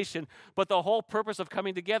foundation, but the whole purpose of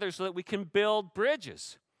coming together is so that we can build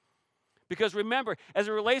bridges. Because remember, as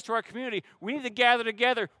it relates to our community, we need to gather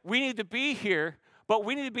together. We need to be here, but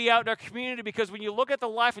we need to be out in our community because when you look at the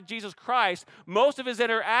life of Jesus Christ, most of his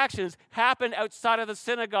interactions happen outside of the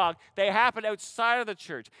synagogue. They happen outside of the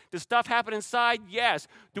church. Does stuff happen inside? Yes.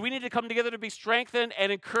 Do we need to come together to be strengthened and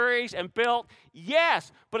encouraged and built?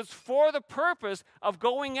 Yes. But it's for the purpose of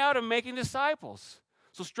going out and making disciples.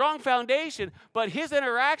 So strong foundation, but his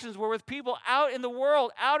interactions were with people out in the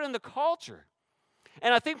world, out in the culture.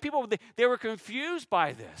 And I think people, they were confused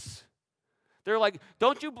by this. They're like,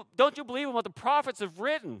 don't you believe in what the prophets have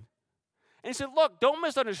written? And he said, look, don't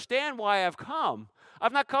misunderstand why I've come.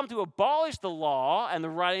 I've not come to abolish the law and the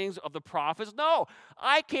writings of the prophets. No,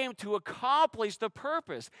 I came to accomplish the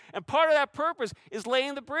purpose. And part of that purpose is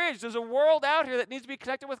laying the bridge. There's a world out here that needs to be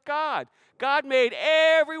connected with God. God made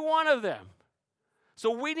every one of them. So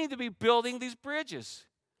we need to be building these bridges.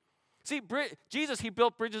 See, Jesus, he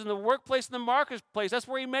built bridges in the workplace and the marketplace. That's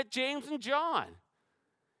where he met James and John.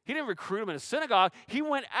 He didn't recruit them in a synagogue. He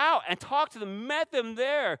went out and talked to them, met them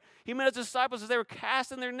there. He met his disciples as they were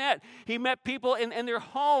casting their net. He met people in their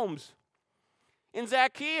homes, in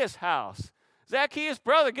Zacchaeus' house. Zacchaeus,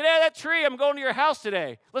 brother, get out of that tree. I'm going to your house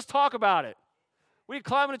today. Let's talk about it. What are you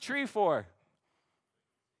climbing a tree for?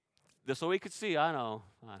 Just so he could see. I know.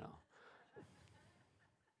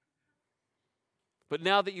 But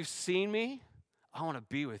now that you've seen me, I want to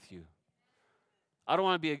be with you. I don't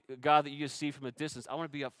want to be a God that you just see from a distance. I want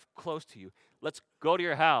to be up close to you. Let's go to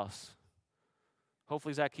your house.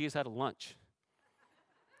 Hopefully Zacchaeus had a lunch,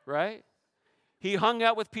 right? He hung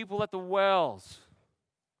out with people at the wells.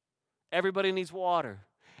 Everybody needs water.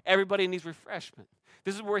 Everybody needs refreshment.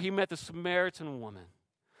 This is where he met the Samaritan woman,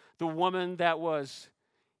 the woman that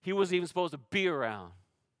he wasn't even supposed to be around.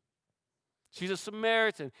 She's a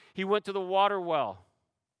Samaritan. He went to the water well.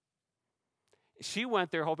 She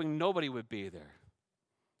went there hoping nobody would be there.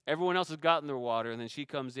 Everyone else has gotten their water, and then she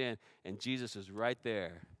comes in, and Jesus is right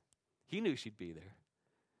there. He knew she'd be there.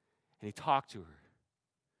 And he talked to her.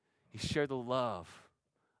 He shared the love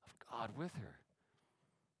of God with her.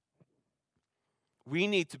 We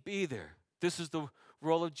need to be there. This is the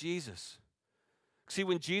role of Jesus. See,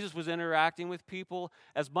 when Jesus was interacting with people,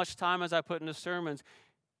 as much time as I put into sermons,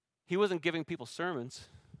 he wasn't giving people sermons.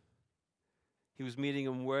 He was meeting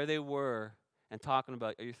them where they were and talking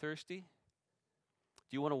about, are you thirsty?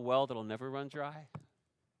 Do you want a well that'll never run dry?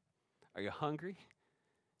 Are you hungry?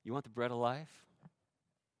 You want the bread of life?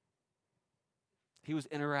 He was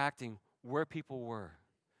interacting where people were,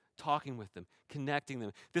 talking with them, connecting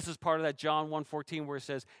them. This is part of that John 1:14 where it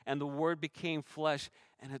says, and the Word became flesh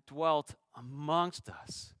and it dwelt amongst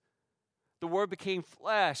us. The Word became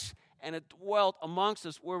flesh and it dwelt amongst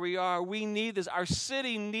us where we are. We need this. Our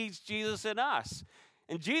city needs Jesus in us.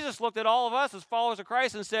 And Jesus looked at all of us as followers of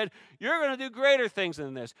Christ and said, you're going to do greater things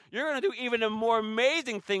than this. You're going to do even more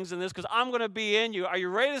amazing things than this because I'm going to be in you. Are you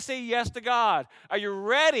ready to say yes to God? Are you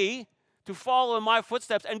ready to follow in my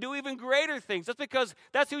footsteps and do even greater things? That's because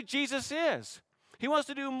that's who Jesus is. He wants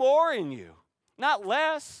to do more in you, not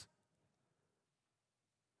less.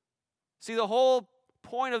 See, the whole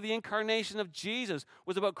point of the incarnation of Jesus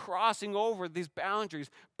was about crossing over these boundaries,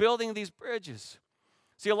 building these bridges.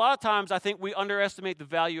 See, a lot of times I think we underestimate the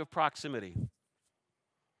value of proximity.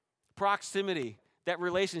 Proximity, that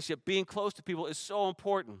relationship, being close to people is so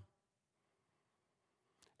important.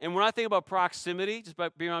 And when I think about proximity, just by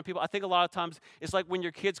being around people, I think a lot of times it's like when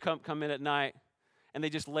your kids come in at night and they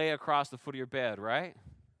just lay across the foot of your bed, right?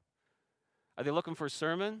 Are they looking for a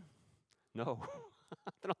sermon? No.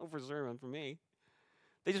 They're not looking for a sermon from me.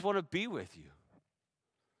 They just want to be with you.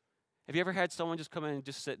 Have you ever had someone just come in and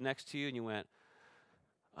just sit next to you and you went,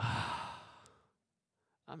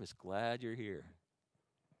 I'm just glad you're here.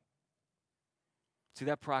 See,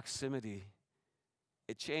 that proximity,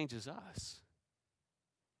 it changes us.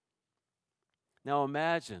 Now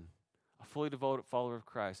imagine a fully devoted follower of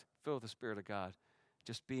Christ, filled with the Spirit of God,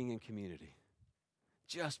 just being in community.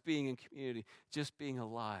 Just being in community, just being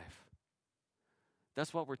alive.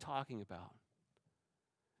 That's what we're talking about.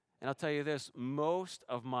 And I'll tell you this, most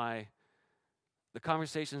of the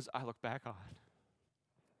conversations I look back on,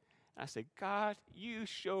 I say, God, you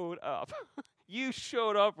showed up. You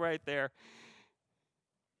showed up right there.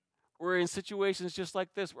 We're in situations just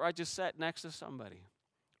like this where I just sat next to somebody.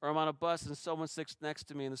 Or I'm on a bus and someone sits next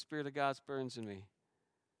to me and the Spirit of God burns in me.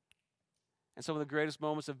 And some of the greatest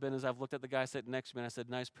moments have been as I've looked at the guy sitting next to me and I said,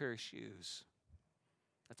 nice pair of shoes.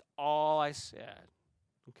 That's all I said.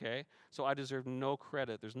 Okay? So I deserve no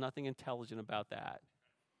credit. There's nothing intelligent about that.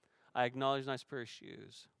 I acknowledge nice pair of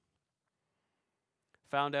shoes.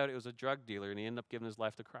 Found out it was a drug dealer and he ended up giving his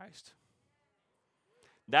life to Christ.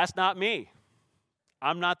 That's not me.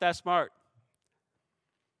 I'm not that smart.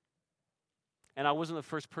 And I wasn't the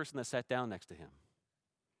first person that sat down next to him.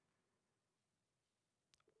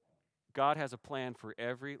 God has a plan for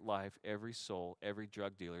every life, every soul, every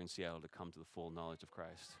drug dealer in Seattle to come to the full knowledge of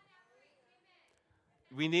Christ.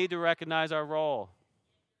 We need to recognize our role.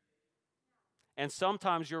 And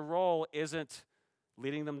sometimes your role isn't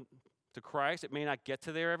leading them to Christ. It may not get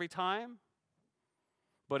to there every time,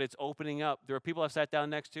 but it's opening up. There are people I've sat down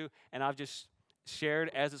next to, and I've just shared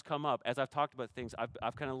as it's come up. As I've talked about things,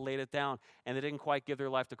 I've kind of laid it down, and they didn't quite give their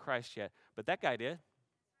life to Christ yet. But that guy did.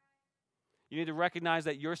 You need to recognize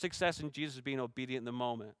that your success in Jesus is being obedient in the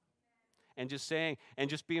moment. And just saying, and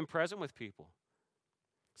just being present with people.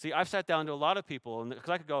 See, I've sat down to a lot of people, because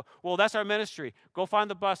I could go, well, that's our ministry. Go find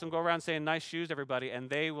the bus and go around saying nice shoes, everybody, and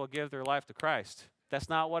they will give their life to Christ. That's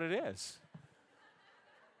not what it is.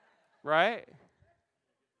 Right?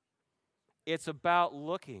 It's about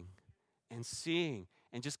looking and seeing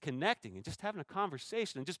and just connecting and just having a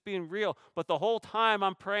conversation and just being real. But the whole time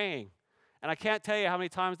I'm praying. And I can't tell you how many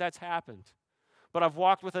times that's happened. But I've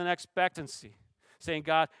walked with an expectancy, saying,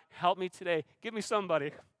 God, help me today. Give me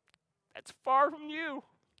somebody that's far from you,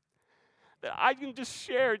 that I can just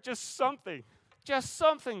share just something,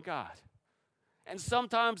 God. And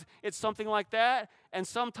sometimes it's something like that, and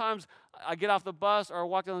sometimes I get off the bus or I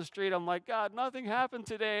walk down the street, I'm like, God, nothing happened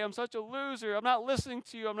today. I'm such a loser. I'm not listening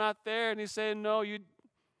to you. I'm not there. And he's saying, no, you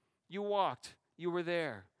walked. You were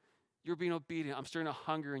there. You're being obedient. I'm stirring a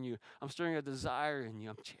hunger in you. I'm stirring a desire in you.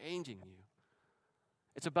 I'm changing you.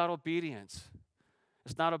 It's about obedience.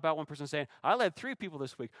 It's not about one person saying, I led 3 people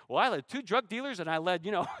this week. Well, I led 2 drug dealers and I led,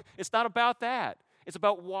 it's not about that. It's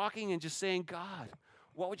about walking and just saying, God,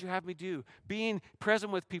 what would you have me do? Being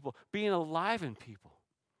present with people, being alive in people.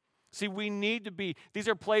 See, we need to be, these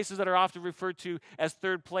are places that are often referred to as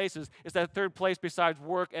third places. It's that third place besides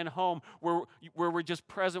work and home where we're just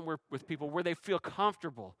present with people, where they feel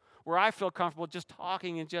comfortable, where I feel comfortable just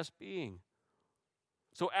talking and just being.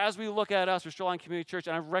 So as we look at us, Shoreline Community Church,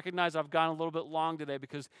 and I recognize I've gone a little bit long today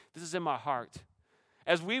because this is in my heart.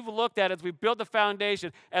 As we've looked at it, as we built the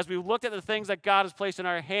foundation, as we've looked at the things that God has placed in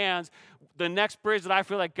our hands, the next bridge that I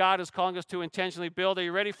feel like God is calling us to intentionally build, are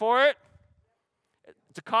you ready for it?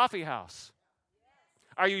 It's a coffee house.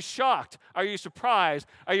 Are you shocked? Are you surprised?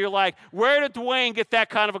 Are you like, where did Dwayne get that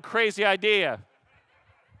kind of a crazy idea?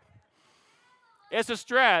 It's a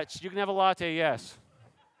stretch. You can have a latte, yes.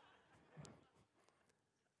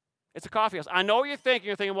 It's a coffee house. I know what you're thinking.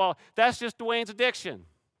 You're thinking, well, that's just Dwayne's addiction.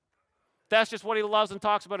 That's just what he loves and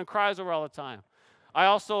talks about and cries over all the time. I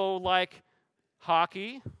also like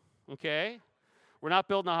hockey, okay? We're not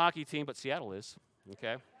building a hockey team, but Seattle is,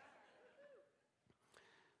 okay?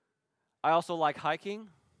 I also like hiking.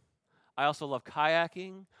 I also love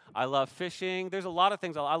kayaking. I love fishing. There's a lot of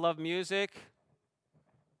things. I love music.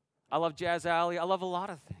 I love Jazz Alley. I love a lot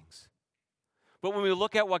of things. But when we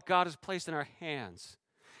look at what God has placed in our hands,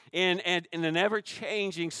 in an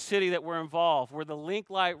ever-changing city that we're involved, where the Link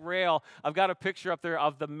Light Rail, I've got a picture up there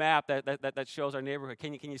of the map that shows our neighborhood.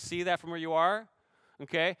 Can you see that from where you are?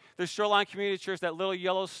 Okay? There's Shoreline Community Church, that little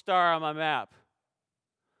yellow star on my map.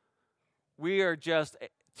 We are just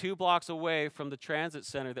 2 blocks away from the transit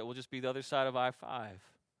center that will just be the other side of I-5.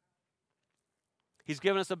 He's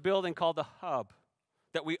given us a building called the Hub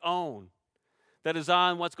that we own, that is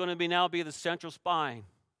on what's going to be now be the Central Spine.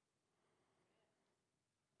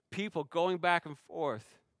 People going back and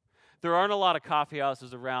forth. There aren't a lot of coffee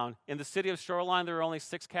houses around. In the city of Shoreline, there are only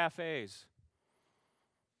 6 cafes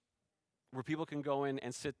where people can go in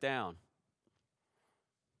and sit down.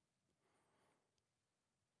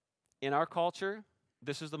 In our culture,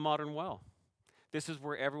 this is the modern well. This is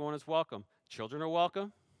where everyone is welcome. Children are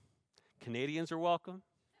welcome. Canadians are welcome.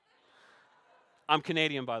 I'm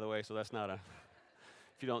Canadian, by the way, so that's not if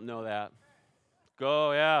you don't know that.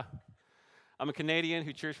 Go, yeah. I'm a Canadian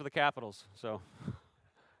who cheers for the Capitals, so.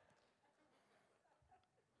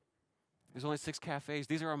 There's only 6 cafes.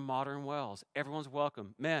 These are our modern wells. Everyone's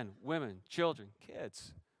welcome. Men, women, children,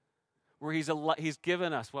 kids. Where he's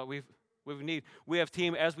given us what we need. We have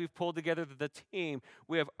team, as we've pulled together the team,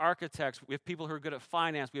 we have architects, we have people who are good at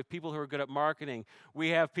finance, we have people who are good at marketing, we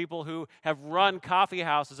have people who have run coffee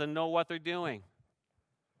houses and know what they're doing.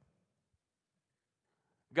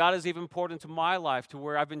 God is even poured into my life to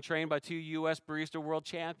where I've been trained by 2 U.S. Barista World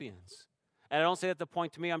Champions. And I don't say that to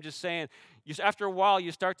point to me. I'm just saying, after a while,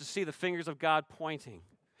 you start to see the fingers of God pointing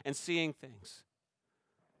and seeing things.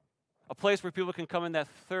 A place where people can come in that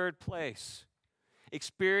third place,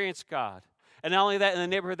 experience God. And not only that, in the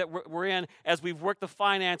neighborhood that we're in, as we've worked the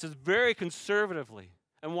finances very conservatively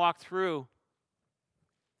and walked through,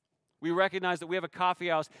 we recognize that we have a coffee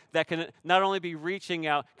house that can not only be reaching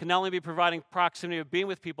out, can not only be providing proximity of being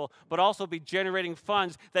with people, but also be generating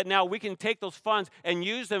funds that now we can take those funds and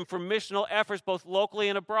use them for missional efforts both locally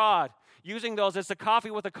and abroad. Using those as a coffee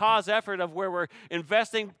with a cause effort of where we're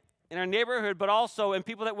investing in our neighborhood, but also in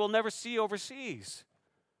people that we'll never see overseas.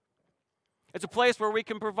 It's a place where we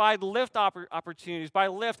can provide lift opportunities. By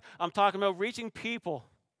lift, I'm talking about reaching people.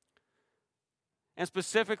 And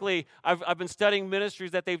specifically, I've been studying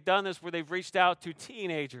ministries that they've done this where they've reached out to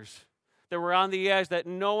teenagers that were on the edge that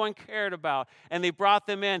no one cared about. And they brought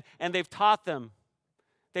them in and they've taught them.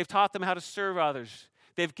 They've taught them how to serve others.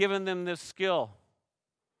 They've given them this skill.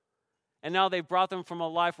 And now they've brought them from a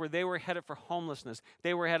life where they were headed for homelessness.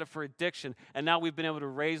 They were headed for addiction. And now we've been able to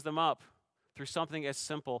raise them up through something as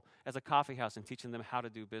simple as a coffee house and teaching them how to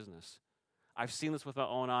do business. I've seen this with my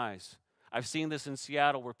own eyes. I've seen this in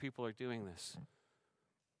Seattle where people are doing this.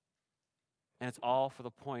 And it's all for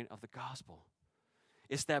the point of the gospel.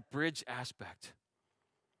 It's that bridge aspect.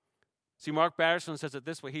 See, Mark Batterson says it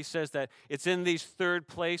this way. He says that it's in these third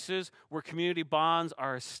places where community bonds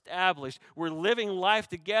are established, where living life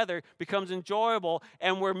together becomes enjoyable,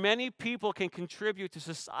 and where many people can contribute to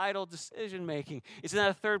societal decision-making. It's in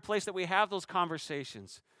that third place that we have those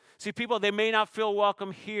conversations. See, people, they may not feel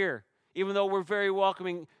welcome here, even though we're very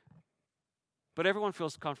welcoming, But everyone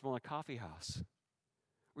feels comfortable in a coffee house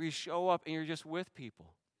where you show up and you're just with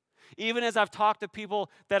people. Even as I've talked to people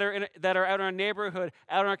that are out in our neighborhood,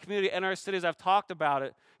 out in our community, in our cities, I've talked about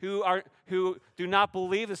it, who do not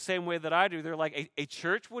believe the same way that I do. They're like, a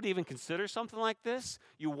church would even consider something like this?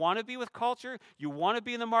 You want to be with culture? You want to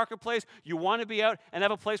be in the marketplace? You want to be out and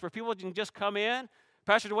have a place where people can just come in?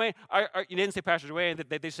 Pastor Dwayne, you didn't say Pastor Dwayne.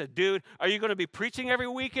 They said, dude, are you going to be preaching every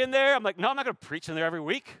week in there? I'm like, no, I'm not going to preach in there every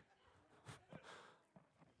week.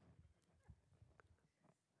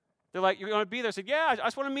 They're like, you want to be there? I said, yeah, I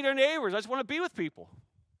just want to meet our neighbors. I just want to be with people.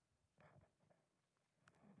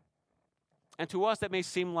 And to us, that may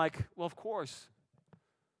seem like, well, of course.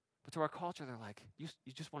 But to our culture, they're like, you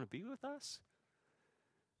just want to be with us?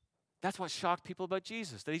 That's what shocked people about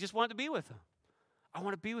Jesus, that he just wanted to be with them. I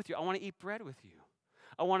want to be with you. I want to eat bread with you.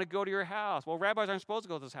 I want to go to your house. Well, rabbis aren't supposed to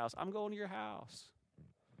go to this house. I'm going to your house.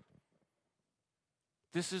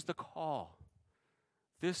 This is the call.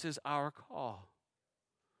 This is our call.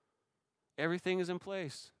 Everything is in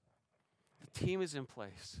place. The team is in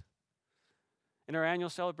place. In our annual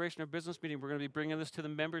celebration or business meeting, we're going to be bringing this to the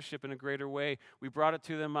membership in a greater way. We brought it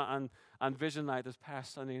to them on Vision Night this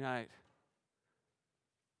past Sunday night.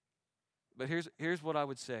 But here's what I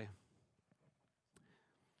would say.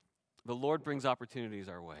 The Lord brings opportunities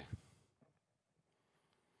our way.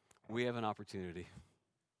 We have an opportunity.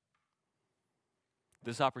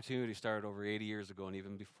 This opportunity started over 80 years ago and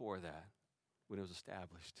even before that, when it was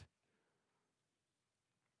established.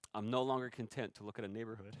 I'm no longer content to look at a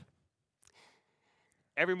neighborhood.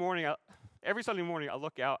 Every Sunday morning, I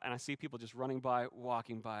look out and I see people just running by,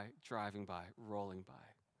 walking by, driving by, rolling by.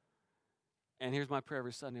 And here's my prayer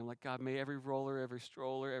every Sunday. I'm like, God, may every roller, every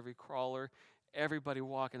stroller, every crawler, everybody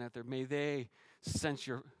walking out there, may they sense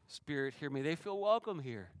your spirit here. May they feel welcome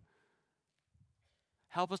here.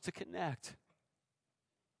 Help us to connect.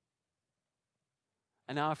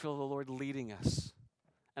 And now I feel the Lord leading us.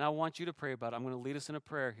 And I want you to pray about it. I'm going to lead us in a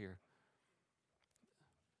prayer here.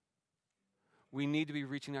 We need to be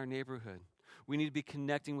reaching our neighborhood. We need to be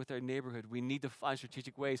connecting with our neighborhood. We need to find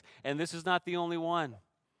strategic ways. And this is not the only one.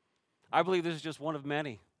 I believe this is just one of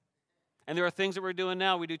many. And there are things that we're doing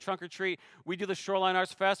now. We do Trunk or Treat. We do the Shoreline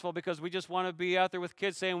Arts Festival because we just want to be out there with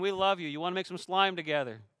kids saying, we love you. You want to make some slime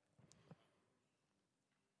together.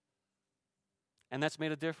 And that's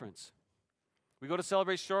made a difference. We go to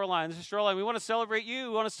celebrate Shoreline. This is Shoreline. We want to celebrate you.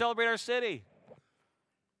 We want to celebrate our city.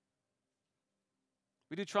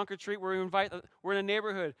 We do Trunk or Treat where we're in a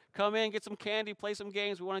neighborhood. Come in, get some candy, play some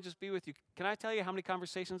games. We want to just be with you. Can I tell you how many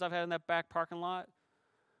conversations I've had in that back parking lot?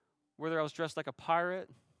 Whether I was dressed like a pirate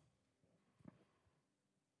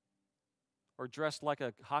or dressed like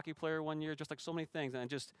a hockey player one year, just like so many things.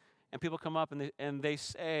 And people come up and they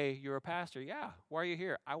say, you're a pastor. Yeah, why are you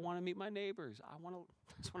here? I want to meet my neighbors. I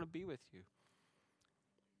just want to be with you.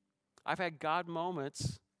 I've had God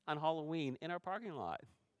moments on Halloween in our parking lot.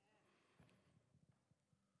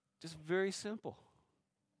 Just very simple.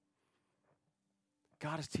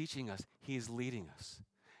 God is teaching us. He is leading us.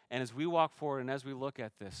 And as we walk forward and as we look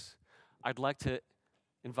at this, I'd like to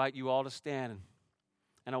invite you all to stand.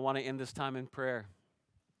 And I want to end this time in prayer.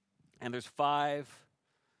 And there's five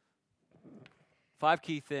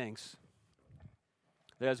key things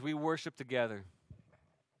that as we worship together,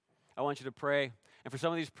 I want you to pray. And for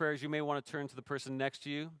some of these prayers, you may want to turn to the person next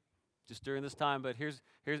to you just during this time. But here's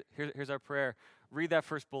our prayer. Read that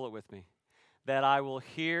first bullet with me. That I will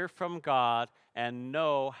hear from God and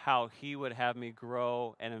know how he would have me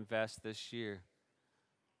grow and invest this year.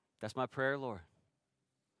 That's my prayer, Lord.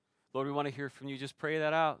 Lord, we want to hear from you. Just pray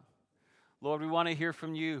that out. Lord, we want to hear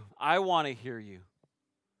from you. I want to hear you.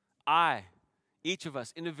 Each of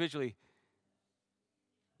us individually,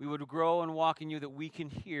 we would grow and walk in you that we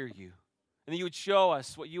can hear you. And that you would show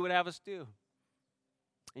us what you would have us do.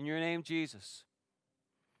 In your name, Jesus.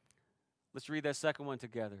 Let's read that second one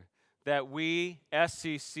together. That we,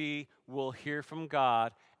 SCC, will hear from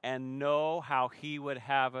God and know how he would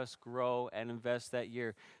have us grow and invest that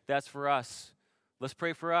year. That's for us. Let's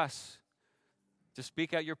pray for us. To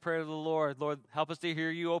speak out your prayer to the Lord. Lord, help us to hear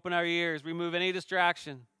you. Open our ears. Remove any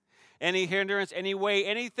distraction, any hindrance, any weight,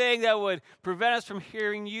 anything that would prevent us from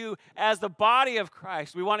hearing you as the body of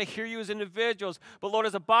Christ. We want to hear you as individuals. But Lord,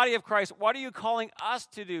 as a body of Christ, what are you calling us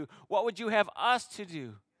to do? What would you have us to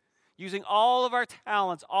do? Using all of our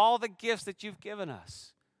talents, all the gifts that you've given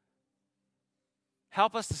us.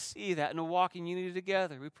 Help us to see that and to walk in unity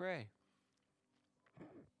together, we pray.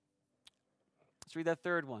 Let's read that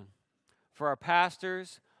third one. For our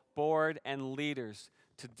pastors, board, and leaders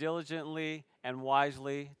to diligently and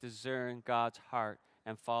wisely discern God's heart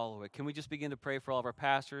and follow it. Can we just begin to pray for all of our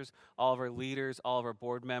pastors, all of our leaders, all of our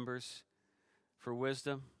board members? for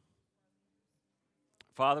wisdom.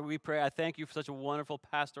 Father, we pray, I thank you for such a wonderful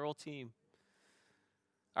pastoral team,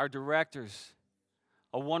 our directors,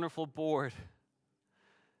 a wonderful board.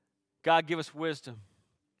 God, give us wisdom.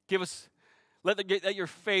 Let your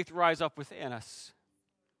faith rise up within us,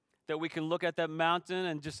 that we can look at that mountain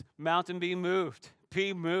and just mountain be moved.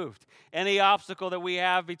 Any obstacle that we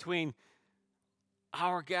have between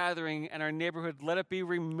our gathering and our neighborhood, let it be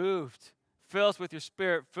removed. Fill us with your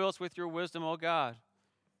Spirit. Fill us with your wisdom, oh God.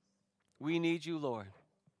 We need you, Lord.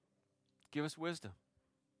 Give us wisdom.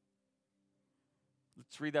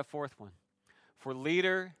 Let's read that fourth one. For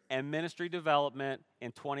leader and ministry development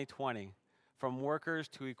in 2020, from workers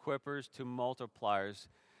to equippers to multipliers.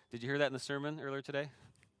 Did you hear that in the sermon earlier today?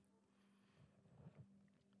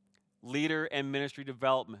 Leader and ministry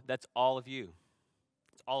development. That's all of you.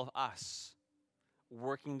 It's all of us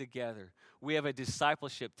working together. We have a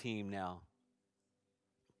discipleship team now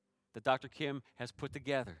that Dr. Kim has put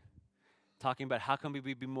together, talking about how can we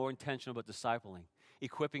be more intentional about discipling,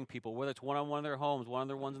 equipping people, whether it's one-on-one in their homes,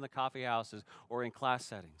 one-on-one ones in the coffee houses, or in class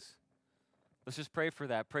settings. Let's just pray for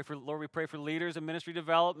that. Lord, we pray for leaders and ministry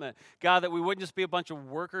development. God, that we wouldn't just be a bunch of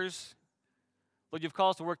workers. Lord, you've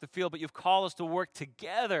called us to work the field, but you've called us to work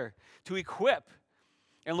together, to equip,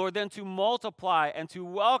 and Lord, then to multiply and to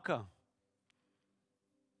welcome.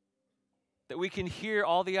 That we can hear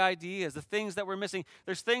all the ideas, the things that we're missing.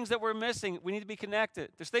 There's things that we're missing. We need to be connected.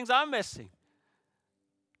 There's things I'm missing.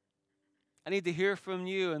 I need to hear from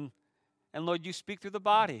you, and Lord, you speak through the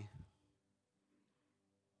body.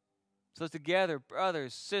 So together,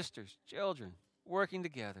 brothers, sisters, children, working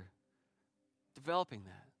together, developing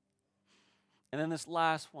that. And then this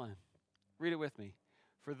last one, read it with me.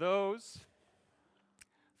 For those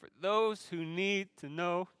who need to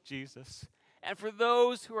know Jesus, and for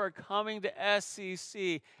those who are coming to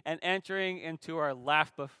SCC and entering into our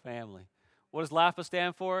LAFPA family. What does LAFPA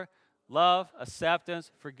stand for? Love,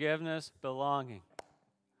 acceptance, forgiveness, belonging.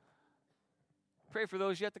 Pray for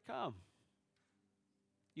those yet to come.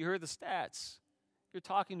 You heard the stats. You're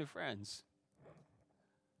talking to friends.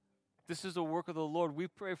 This is the work of the Lord. We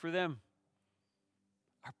pray for them.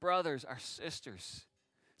 Our brothers, our sisters.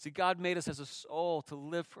 See, God made us as a soul to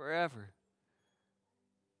live forever.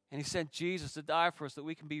 And he sent Jesus to die for us that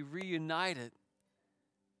we can be reunited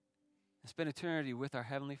and spend eternity with our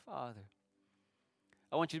Heavenly Father.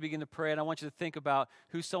 I want you to begin to pray, and I want you to think about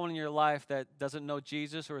who's someone in your life that doesn't know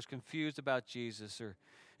Jesus or is confused about Jesus or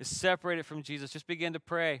is separated from Jesus. Just begin to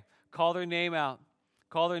pray. Call their name out.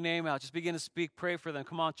 Call their name out. Just begin to speak. Pray for them.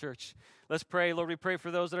 Come on, church. Let's pray. Lord, we pray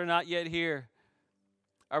for those that are not yet here.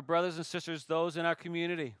 Our brothers and sisters, those in our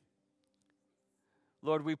community.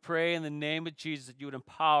 Lord, we pray in the name of Jesus that you would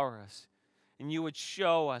empower us and you would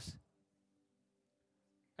show us.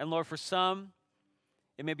 And Lord, for some,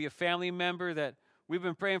 it may be a family member that we've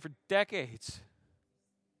been praying for decades.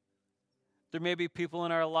 There may be people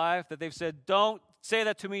in our life that they've said, don't say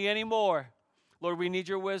that to me anymore. Lord, we need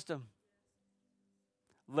your wisdom.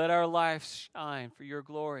 Let our lives shine for your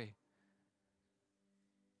glory.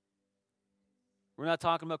 We're not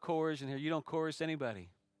talking about coercion here. You don't coerce anybody.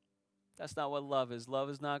 That's not what love is.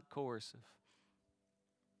 Love is not coercive.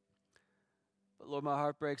 But Lord, my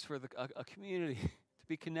heart breaks for a community to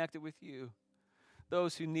be connected with you.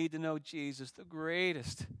 Those who need to know Jesus, the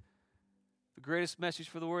greatest message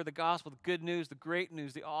for the word, the gospel, the good news, the great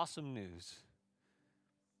news, the awesome news.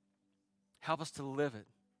 Help us to live it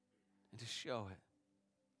and to show it.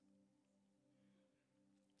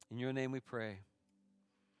 In your name we pray.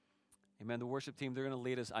 Amen. The worship team, they're going to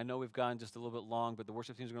lead us. I know we've gone just a little bit long, but the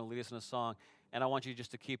worship team is going to lead us in a song. And I want you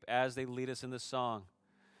just to keep, as they lead us in this song,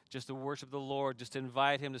 just to worship the Lord, just to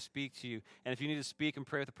invite him to speak to you. And if you need to speak and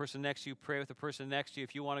pray with the person next to you, pray with the person next to you.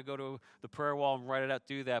 If you want to go to the prayer wall and write it out,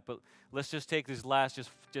 do that. But let's just take these last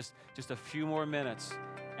just a few more minutes,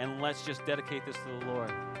 and let's just dedicate this to the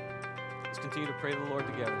Lord. Let's continue to pray to the Lord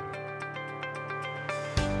together.